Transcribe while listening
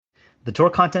The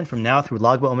Torah content from now through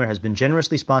Lag BaOmer has been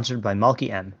generously sponsored by Malki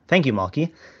M. Thank you,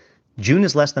 Malki. June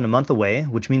is less than a month away,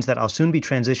 which means that I'll soon be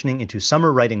transitioning into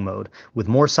summer writing mode, with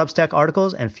more Substack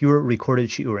articles and fewer recorded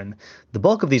shiurim. The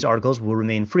bulk of these articles will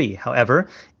remain free. However,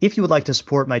 if you would like to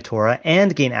support my Torah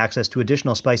and gain access to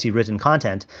additional spicy written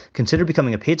content, consider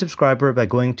becoming a paid subscriber by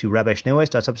going to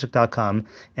rabbischneeweiss.substack.com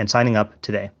and signing up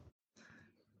today.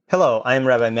 Hello, I am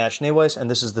Rabbi Matt Schneeweiss,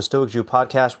 and this is the Stoic Jew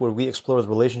podcast, where we explore the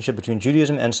relationship between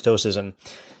Judaism and Stoicism.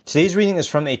 Today's reading is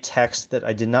from a text that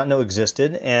I did not know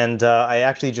existed, and I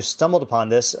actually just stumbled upon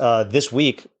this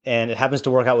week, and it happens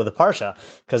to work out with a parsha,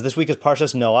 because this week is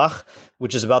Parshas Noach,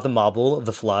 which is about the Mabul, of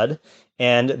the flood,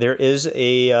 and there is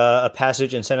a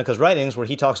passage in Seneca's writings where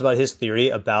he talks about his theory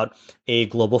about a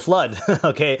global flood.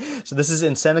 Okay, so this is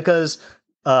in Seneca's,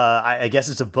 I guess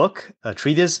it's a book, a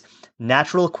treatise,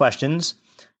 Natural Questions,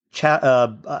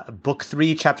 book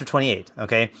 3, chapter 28.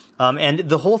 Okay. And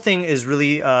the whole thing is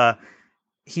really,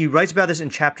 he writes about this in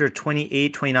chapter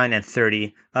 28, 29, and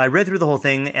 30. I read through the whole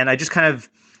thing and I just a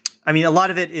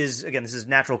lot of it is, again, this is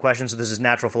natural questions. So this is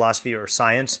natural philosophy or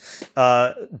science.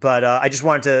 But I just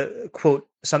wanted to quote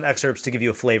some excerpts to give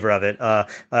you a flavor of it,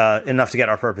 enough to get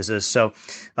our purposes. So,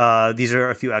 these are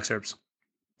a few excerpts.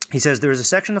 He says, there is a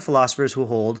section of philosophers who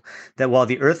hold that while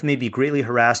the earth may be greatly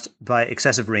harassed by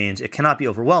excessive rains, it cannot be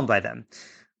overwhelmed by them.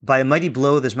 By a mighty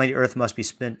blow, this mighty earth must be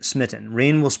smitten.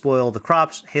 Rain will spoil the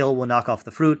crops, hail will knock off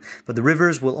the fruit, but the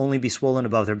rivers will only be swollen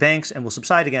above their banks and will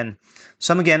subside again.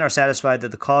 Some again are satisfied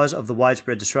that the cause of the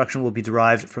widespread destruction will be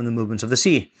derived from the movements of the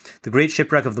sea. The great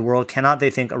shipwreck of the world cannot,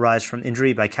 they think, arise from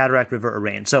injury by cataract, river, or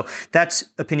rain. So that's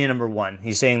opinion number one.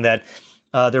 He's saying that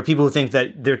there are people who think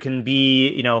that there can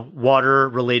be,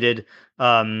 water-related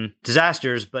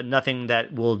disasters, but nothing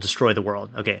that will destroy the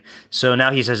world. Okay, so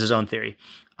now he says his own theory.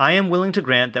 I am willing to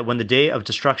grant that when the day of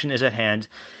destruction is at hand,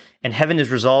 and heaven is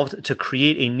resolved to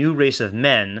create a new race of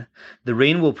men, the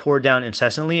rain will pour down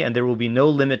incessantly, and there will be no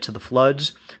limit to the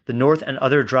floods. The north and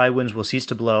other dry winds will cease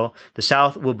to blow. The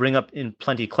south will bring up in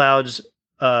plenty clouds,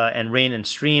 and rain and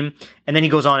stream, and then he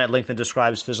goes on at length and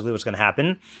describes physically what's going to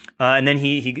happen. And then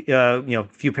a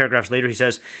few paragraphs later, he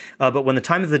says, but when the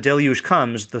time of the deluge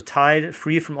comes, the tide,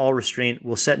 free from all restraint,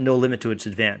 will set no limit to its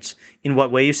advance. In what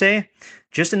way, you say?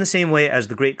 Just in the same way as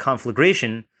the great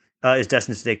conflagration is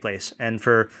destined to take place. And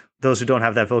for those who don't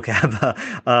have that vocab,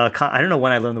 I don't know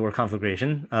when I learned the word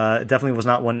conflagration. It definitely was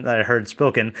not one that I heard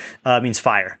spoken. It means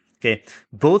fire. Okay,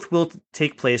 both will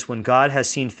take place when God has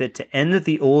seen fit to end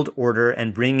the old order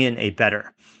and bring in a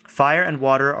better. Fire and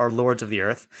water are lords of the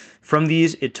earth. From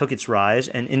these it took its rise,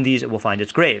 and in these it will find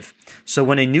its grave. So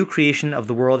when a new creation of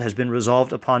the world has been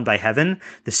resolved upon by heaven,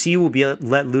 the sea will be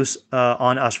let loose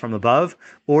on us from above,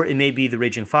 or it may be the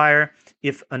raging fire,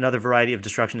 if another variety of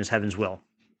destruction is heaven's will.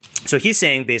 So he's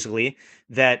saying basically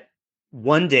that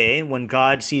one day, when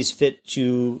God sees fit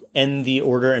to end the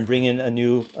order and bring in a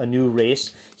new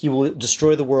race, he will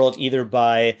destroy the world either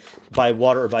by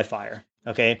water or by fire.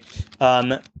 Okay.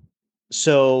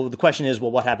 So the question is,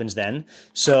 well, what happens then?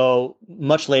 So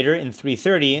much later in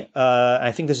 330,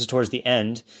 I think this is towards the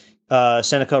end,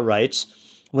 Seneca writes,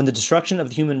 when the destruction of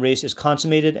the human race is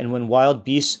consummated, and when wild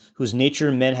beasts whose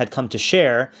nature men had come to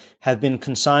share have been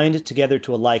consigned together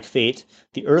to a like fate,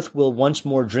 the earth will once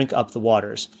more drink up the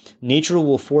waters. Nature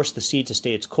will force the sea to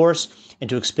stay its course and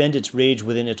to expend its rage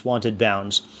within its wonted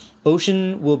bounds.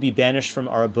 Ocean will be banished from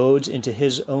our abodes into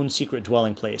his own secret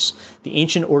dwelling place. The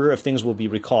ancient order of things will be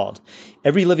recalled.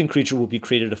 Every living creature will be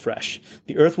created afresh.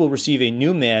 The earth will receive a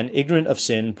new man, ignorant of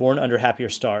sin, born under happier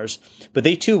stars. But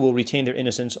they too will retain their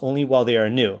innocence only while they are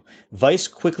new. Vice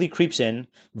quickly creeps in.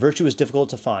 Virtue is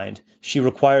difficult to find. She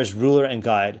requires ruler and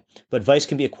guide. But vice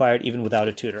can be acquired even without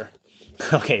a tutor.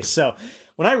 Okay, so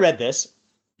when I read this,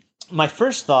 my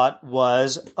first thought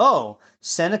was,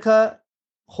 Seneca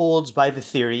holds by the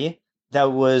theory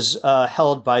that was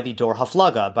held by the Dor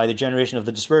Haflaga, by the generation of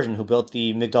the dispersion who built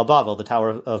the Migdal Bavel, the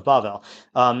Tower of Babel.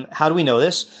 How do we know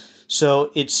this? So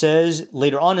it says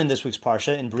later on in this week's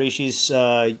Parsha, in Bereshis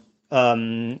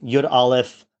Yud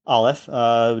Aleph,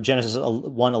 Genesis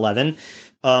 1:11,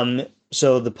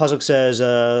 so the pasuk says,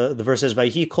 the verse says,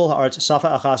 "Vayhi kol ha'aretz safa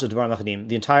achas u'dvar machadim."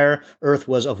 The entire earth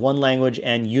was of one language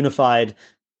and unified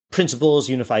principles,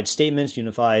 unified statements,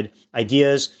 unified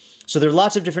ideas. So there are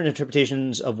lots of different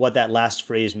interpretations of what that last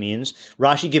phrase means.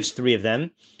 Rashi gives three of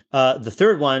them. The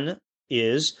third one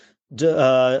is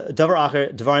davar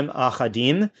devarim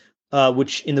achadim,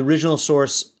 which in the original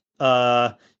source,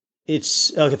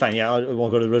 it's okay. Fine, yeah, I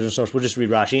won't go to the original source. We'll just read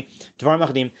Rashi. Devarim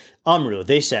achadim amru.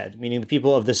 They said, meaning the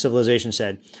people of this civilization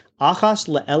said, achas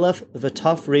le'elef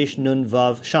v'taf reish nun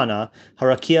vav shana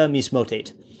harakia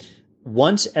mismotet.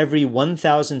 once every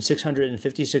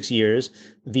 1,656 years,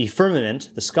 the firmament,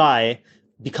 the sky,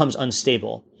 becomes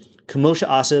unstable. Kamosha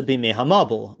asa b'meha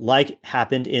Mabul, like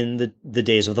happened in the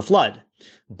days of the flood.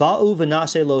 Ba'u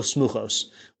v'nase lo smuchos.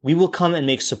 We will come and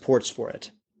make supports for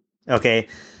it. Okay,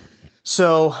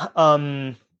 so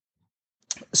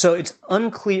so it's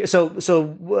unclear.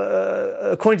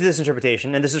 According to this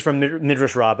interpretation, and this is from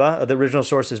Midrash Rabbah, the original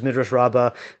source is Midrash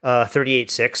Rabbah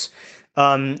 38:6.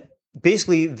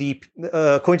 Basically,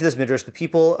 according to this midrash, the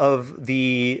people of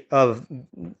the Dor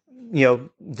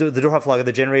HaFlaga,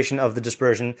 the generation of the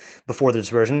dispersion before the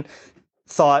dispersion,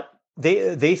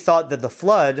 they thought that the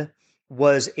flood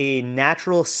was a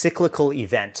natural cyclical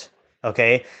event.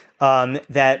 Okay,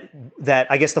 that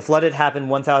I guess the flood had happened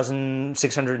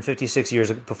 1,656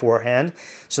 years beforehand.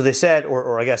 So they said,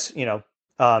 or I guess I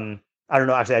don't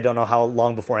know. Actually, I don't know how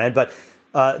long beforehand, but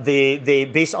they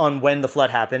based on when the flood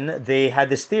happened, they had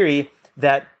this theory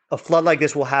that a flood like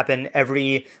this will happen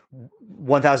every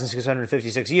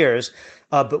 1,656 years,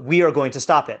 but we are going to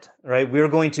stop it. Right? We are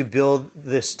going to build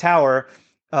this tower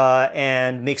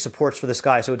and make supports for the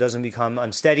sky so it doesn't become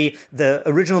unsteady. The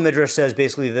original midrash says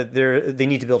basically that they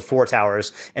need to build 4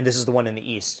 towers, and this is the one in the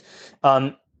east.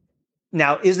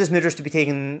 Now, is this midrash to be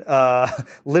taken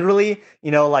literally?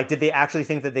 Did they actually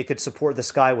think that they could support the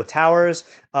sky with towers?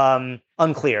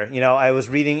 Unclear. I was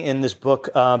reading in this book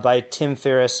by Tim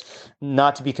Ferriss,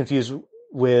 not to be confused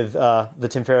with the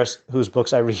Tim Ferriss whose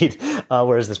books I read.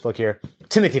 Where is this book here?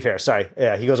 Timothy Ferriss. Sorry,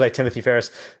 yeah, he goes by Timothy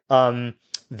Ferriss.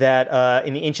 That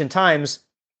in the ancient times,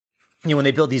 when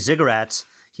they built these ziggurats,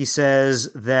 he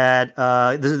says that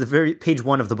this is the very page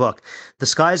 1 of the book. The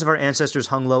skies of our ancestors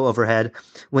hung low overhead.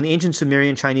 When the ancient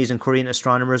Sumerian, Chinese, and Korean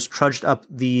astronomers trudged up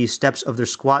the steps of their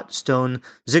squat stone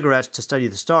ziggurats to study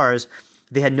the stars,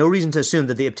 they had no reason to assume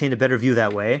that they obtained a better view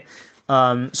that way.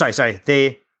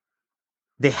 They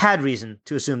had reason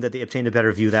to assume that they obtained a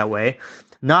better view that way,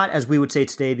 not as we would say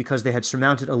today because they had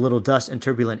surmounted a little dust and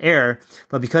turbulent air,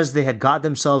 but because they had got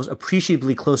themselves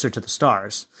appreciably closer to the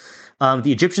stars.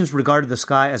 The Egyptians regarded the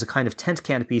sky as a kind of tent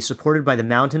canopy supported by the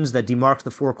mountains that demarked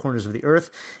the 4 corners of the earth,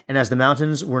 and as the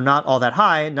mountains were not all that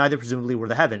high, neither presumably were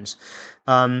the heavens.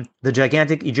 The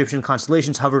gigantic Egyptian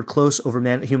constellations hovered close over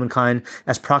humankind,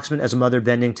 as proximate as a mother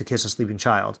bending to kiss a sleeping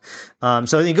child.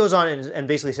 So he goes on and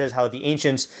basically says how the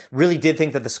ancients really did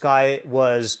think that the sky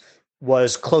was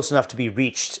close enough to be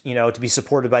reached, to be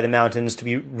supported by the mountains, to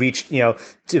be reached, you're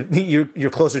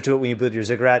closer to it when you build your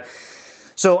ziggurat.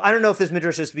 So I don't know if this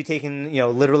midrash is to be taken,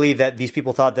 literally that these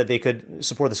people thought that they could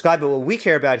support the sky, but what we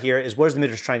care about here is what is the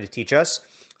midrash trying to teach us?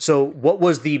 So what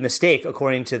was the mistake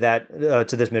according to that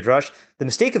to this midrash? The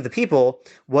mistake of the people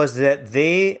was that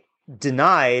they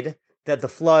denied that the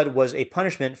flood was a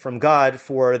punishment from God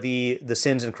for the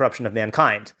sins and corruption of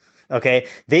mankind. Okay,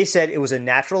 they said it was a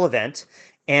natural event.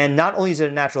 And not only is it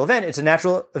a natural event, it's a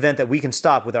natural event that we can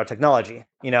stop with our technology,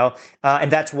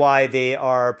 and that's why they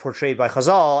are portrayed by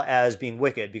Chazal as being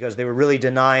wicked, because they were really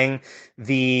denying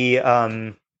the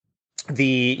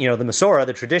Masorah,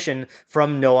 the tradition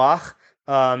from Noach,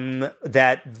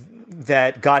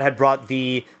 that God had brought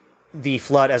the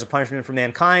flood as a punishment for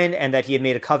mankind, and that he had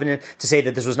made a covenant to say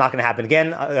that this was not going to happen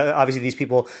again. Obviously, these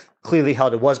people clearly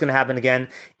held it was going to happen again.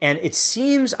 And it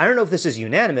seems, I don't know if this is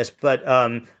unanimous, but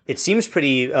it seems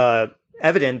pretty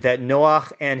evident that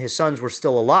Noach and his sons were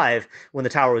still alive when the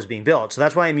tower was being built. So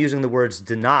that's why I'm using the words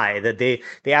deny, that they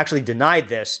actually denied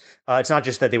this. It's not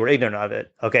just that they were ignorant of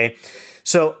it, okay?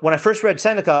 So when I first read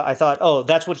Seneca, I thought, oh,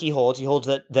 that's what he holds. He holds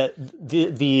that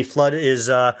the flood is...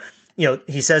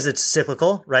 he says it's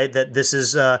cyclical, right? That this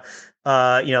is,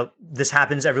 this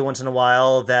happens every once in a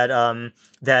while,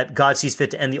 that God sees fit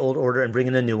to end the old order and bring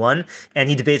in a new one. And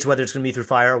he debates whether it's going to be through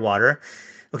fire or water.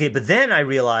 Okay, but then I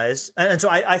realized, and so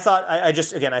I thought, I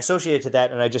just, again, I associated to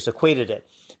that and I just equated it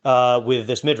with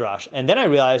this midrash. And then I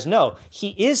realized, no,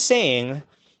 he is saying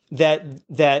that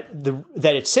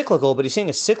it's cyclical, but he's saying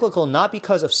it's cyclical not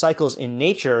because of cycles in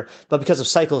nature, but because of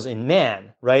cycles in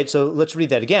man, right? So let's read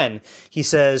that again. He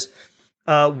says,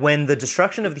 when the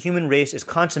destruction of the human race is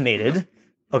consummated,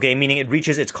 okay, meaning it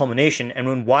reaches its culmination, and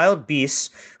when wild beasts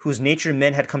whose nature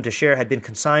men had come to share had been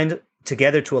consigned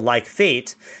together to a like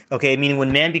fate, okay, meaning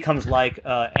when man becomes like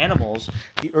animals,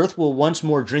 the earth will once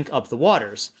more drink up the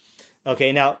waters.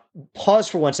 Okay, now pause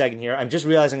for 1 second here. I'm just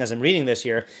realizing as I'm reading this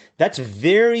here, that's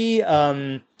very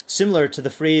similar to the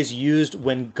phrase used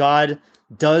when God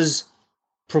does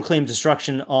proclaim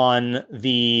destruction on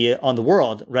the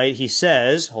world, right? He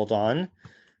says, hold on.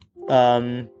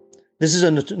 This is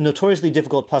a notoriously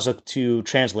difficult pasuk to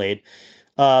translate,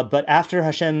 but after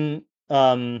Hashem,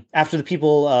 after the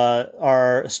people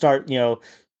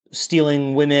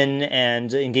stealing women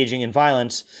and engaging in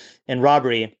violence and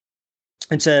robbery.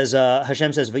 It says,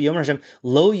 Hashem says, "V'yomer Hashem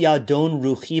lo yadon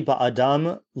ruchi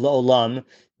ba'adam la'olam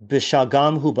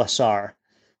b'shagam hu basar."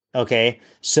 Okay,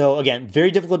 so again,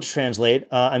 very difficult to translate.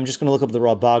 I'm just going to look up the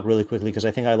Ralbag really quickly because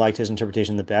I think I liked his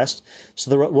interpretation the best. So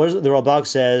the Ralbag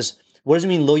says, what does it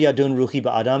mean, lo yadun ruchi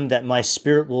ba'adam? That my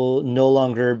spirit will no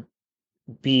longer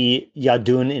be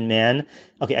yadun in man.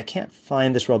 Okay, I can't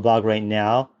find this Ralbag right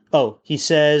now. Oh, he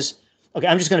says, okay,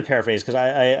 I'm just going to paraphrase because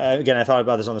I thought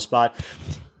about this on the spot.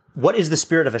 What is the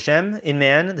spirit of Hashem in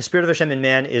man? The spirit of Hashem in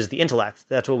man is the intellect.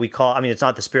 That's what we call. I mean, it's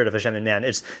not the spirit of Hashem in man.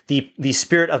 It's the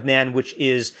spirit of man, which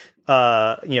is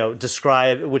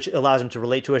described, which allows him to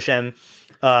relate to Hashem.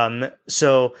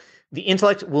 So the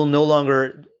intellect will no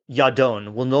longer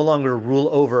yadon, will no longer rule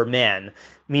over man,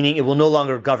 meaning it will no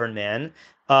longer govern man,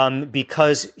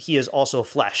 because he is also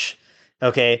flesh.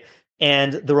 Okay,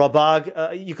 and the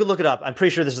Ralbag, you could look it up. I'm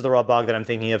pretty sure this is the Ralbag that I'm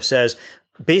thinking of. Says,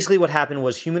 basically, what happened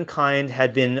was humankind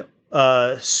had been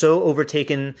so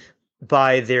overtaken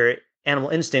by their animal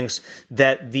instincts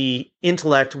that the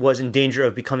intellect was in danger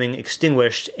of becoming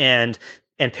extinguished and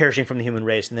perishing from the human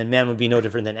race, and then man would be no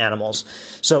different than animals.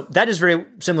 So that is very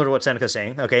similar to what Seneca is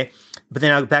saying. Okay, but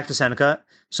then I'll back to Seneca.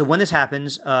 So when this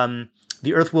happens,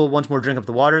 the earth will once more drink up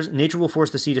the waters. Nature will force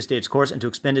the sea to stay its course and to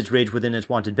expend its rage within its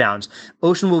wonted bounds.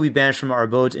 Ocean will be banished from our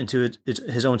abodes into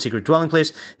his own secret dwelling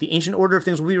place. The ancient order of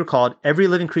things will be recalled. Every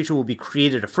living creature will be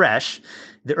created afresh.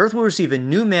 The earth will receive a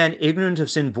new man, ignorant of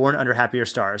sin, born under happier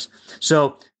stars.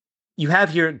 So you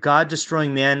have here God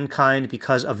destroying mankind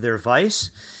because of their vice,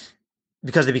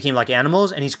 because they became like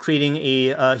animals, and he's creating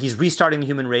he's restarting the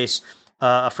human race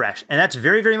afresh. And that's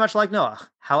very, very much like Noah.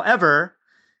 However,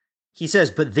 he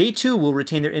says, but they too will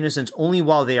retain their innocence only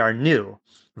while they are new.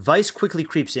 Vice quickly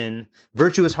creeps in.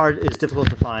 Virtue is difficult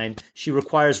to find. She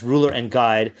requires ruler and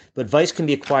guide, but vice can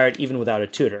be acquired even without a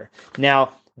tutor.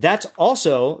 Now, that's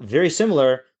also very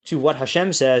similar to what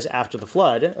Hashem says after the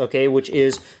flood, okay, which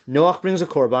is Noach brings a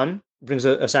korban, brings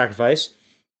a sacrifice,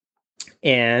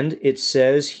 and it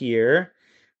says here,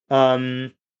 where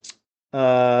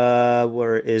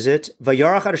is it?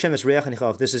 Vayarach Hashem es reach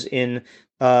hanichav. This is in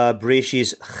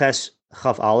Bereshis Ches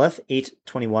Chav Aleph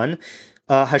 8:21.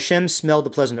 Hashem smelled the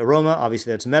pleasant aroma.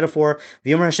 Obviously, that's a metaphor.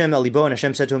 V'yomer Hashem el libo, and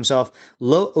Hashem said to himself,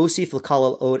 Lo osif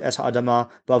l'kalal od es ha'adama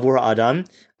b'avur ha'adam.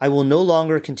 I will no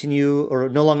longer continue, or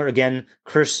no longer again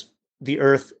curse the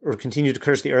earth, or continue to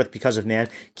curse the earth because of man.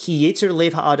 Ki yetzer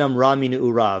lev ha'adam ra minu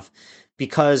urav,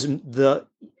 because the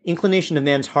inclination of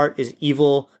man's heart is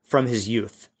evil from his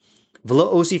youth.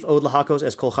 V'lo osif od lahakos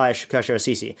es kol chai kasher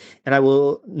asisi, and I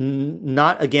will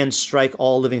not again strike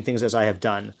all living things as I have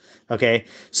done. Okay,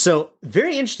 so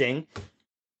very interesting.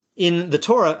 In the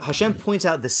Torah, Hashem points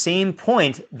out the same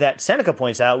point that Seneca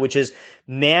points out, which is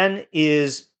man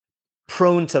is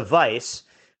prone to vice,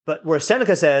 but where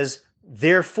Seneca says,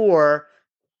 therefore,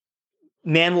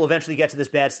 man will eventually get to this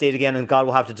bad state again and God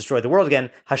will have to destroy the world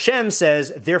again. Hashem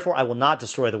says, therefore, I will not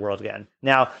destroy the world again.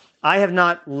 Now, I have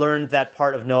not learned that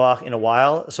part of Noach in a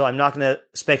while, so I'm not going to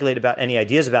speculate about any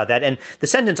ideas about that. And the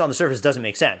sentence on the surface doesn't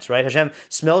make sense, right? Hashem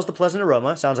smells the pleasant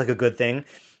aroma, sounds like a good thing,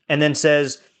 and then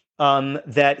says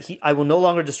that I will no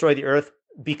longer destroy the earth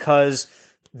because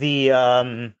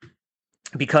I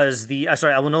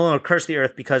will no longer curse the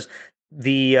earth because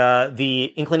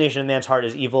the inclination of man's heart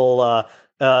is evil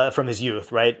from his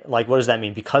youth, right? Like, what does that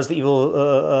mean? Because the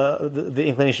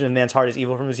inclination of man's heart is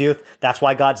evil from his youth, that's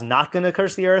why God's not going to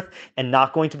curse the earth and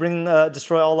not going to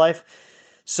destroy all life.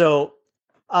 So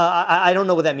I don't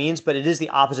know what that means, but it is the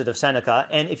opposite of Seneca.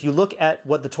 And if you look at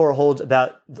what the Torah holds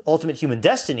about the ultimate human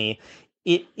destiny,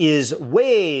 it is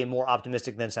way more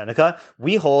optimistic than Seneca.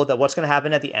 We hold that what's going to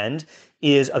happen at the end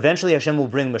is eventually Hashem will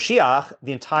bring Mashiach.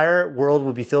 The entire world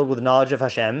will be filled with knowledge of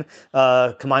Hashem,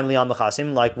 k'mayim li'am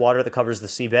l'chasim, like water that covers the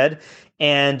seabed,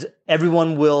 and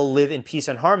everyone will live in peace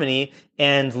and harmony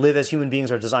and live as human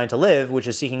beings are designed to live, which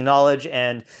is seeking knowledge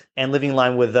and living in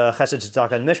line with chesed,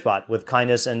 tzedakah, and mishpat, with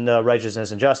kindness and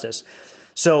righteousness and justice.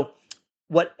 So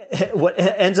what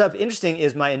ends up interesting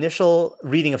is my initial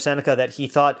reading of Seneca that he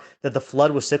thought that the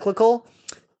flood was cyclical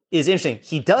is interesting.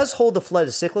 He does hold the flood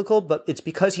as cyclical, but it's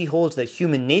because he holds that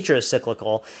human nature is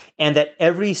cyclical and that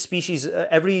every species,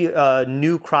 every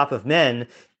new crop of men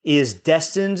is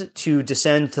destined to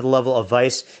descend to the level of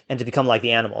vice and to become like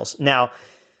the animals. Now,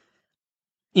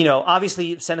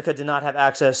 obviously Seneca did not have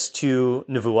access to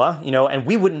Nevuah, and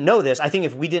we wouldn't know this. I think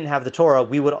if we didn't have the Torah,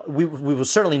 we would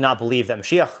certainly not believe that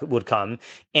Mashiach would come,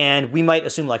 and we might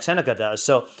assume like Seneca does.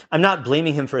 So I'm not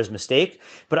blaming him for his mistake,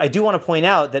 but I do want to point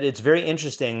out that it's very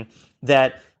interesting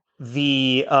that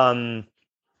the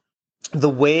the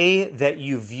way that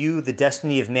you view the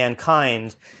destiny of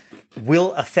mankind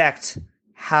will affect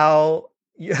how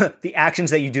the actions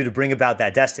that you do to bring about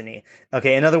that destiny.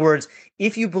 Okay, in other words,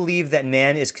 if you believe that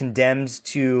man is condemned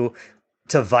to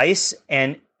vice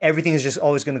and everything is just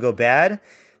always going to go bad,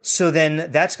 so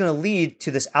then that's going to lead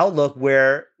to this outlook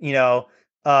where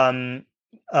um,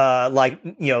 like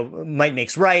might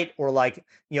makes right, or like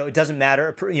it doesn't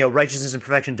matter. Righteousness and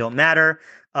perfection don't matter.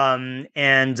 And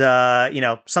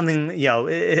something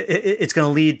it's going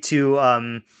to lead to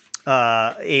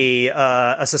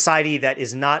a society that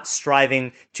is not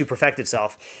striving to perfect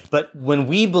itself. But when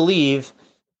we believe,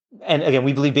 and again,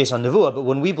 we believe based on Nevuah, but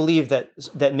when we believe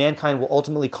that mankind will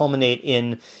ultimately culminate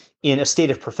in a state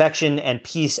of perfection and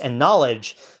peace and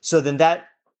knowledge, so then that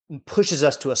pushes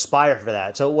us to aspire for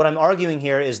that. So what I'm arguing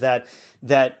here is that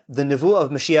the Nevuah of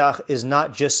Mashiach is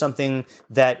not just something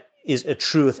that is a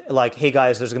truth, like, hey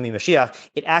guys, there's going to be Mashiach.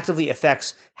 It actively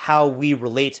affects how we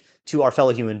relate to our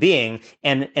fellow human being,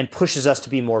 and pushes us to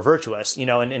be more virtuous,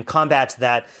 and combats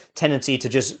that tendency to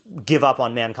just give up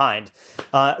on mankind.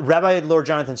 Rabbi Lord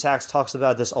Jonathan Sacks talks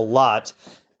about this a lot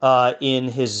in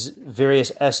his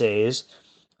various essays.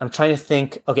 I'm trying to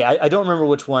think. Okay, I don't remember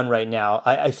which one right now.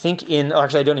 I think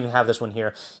actually, I don't even have this one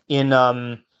here. In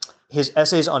his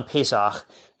essays on Pesach,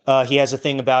 he has a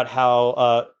thing about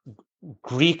how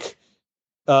Greek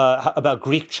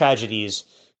Greek tragedies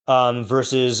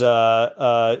versus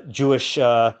Jewish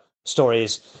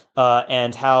stories,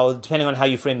 and how, depending on how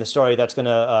you frame the story, that's going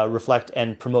to reflect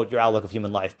and promote your outlook of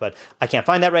human life. But I can't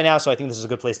find that right now, so I think this is a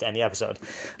good place to end the episode.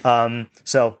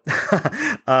 So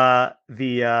that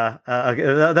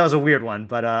was a weird one,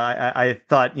 but I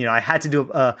thought I had to do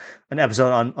an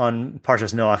episode on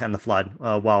Parshas Noach and the flood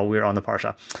while we were on the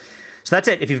Parsha. So that's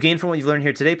it. If you've gained from what you've learned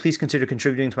here today, please consider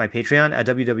contributing to my Patreon at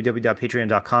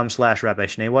www.patreon.com/Rabbi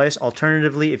Schneeweiss.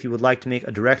 Alternatively, if you would like to make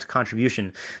a direct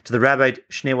contribution to the Rabbi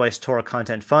Schneeweiss Torah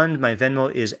Content Fund, my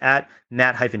Venmo is at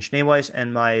Matt-Schneeweiss,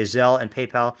 and my Zelle and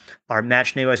PayPal are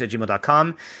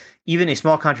mattschneeweiss@gmail.com. Even a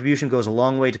small contribution goes a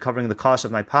long way to covering the cost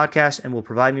of my podcast and will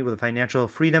provide me with the financial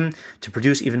freedom to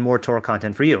produce even more Torah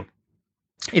content for you.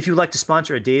 If you would like to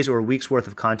sponsor a day's or a week's worth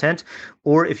of content,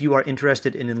 or if you are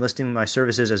interested in enlisting my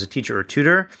services as a teacher or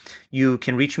tutor, you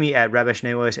can reach me at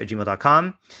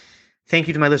rabbischneeweiss@gmail.com. Thank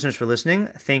you to my listeners for listening.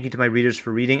 Thank you to my readers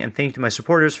for reading, and thank you to my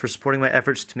supporters for supporting my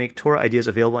efforts to make Torah ideas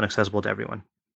available and accessible to everyone.